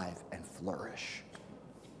thrive and flourish.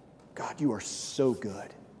 God, you are so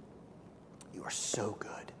good. You are so good.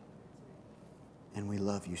 And we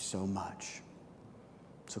love you so much.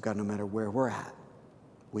 So God, no matter where we're at,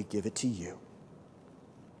 we give it to you.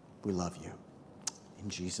 We love you. In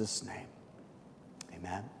Jesus' name,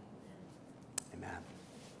 amen. Amen.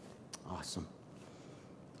 Awesome.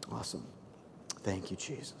 Thank you,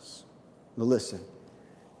 Jesus. Now listen,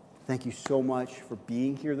 thank you so much for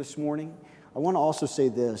being here this morning. I want to also say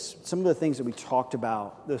this. Some of the things that we talked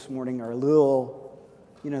about this morning are a little,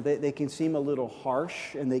 they can seem a little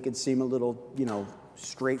harsh and they can seem a little,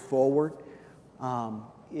 straightforward.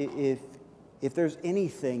 If there's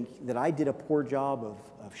anything that I did a poor job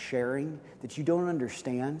of sharing that you don't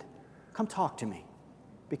understand, come talk to me.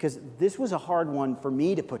 Because this was a hard one for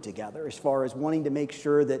me to put together as far as wanting to make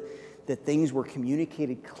sure that things were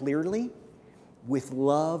communicated clearly with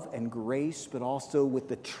love and grace, but also with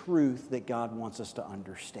the truth that God wants us to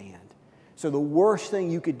understand. So the worst thing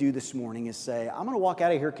you could do this morning is say, I'm going to walk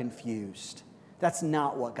out of here confused. That's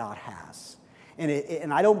not what God has.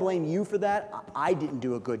 And I don't blame you for that. I didn't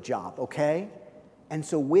do a good job, okay? And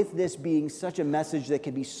so with this being such a message that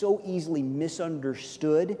can be so easily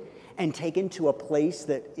misunderstood and taken to a place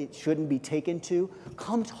that it shouldn't be taken to,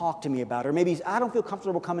 come talk to me about it. Or maybe I don't feel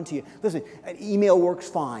comfortable coming to you. Listen, an email works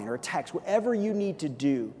fine, or a text, whatever you need to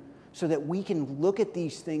do so that we can look at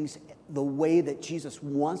these things the way that Jesus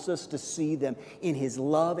wants us to see them, in his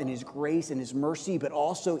love and his grace and his mercy, but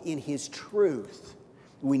also in his truth.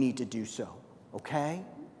 We need to do so. Okay?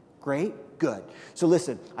 Great? Good. So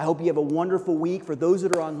listen, I hope you have a wonderful week. For those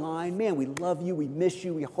that are online, man, we love you. We miss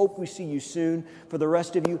you. We hope we see you soon. For the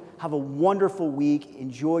rest of you, have a wonderful week.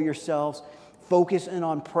 Enjoy yourselves. Focus in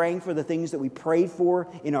on praying for the things that we prayed for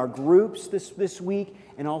in our groups this week.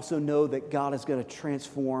 And also know that God is going to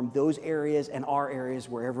transform those areas and our areas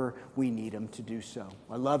wherever we need him to do so.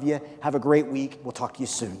 I love you. Have a great week. We'll talk to you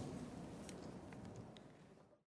soon.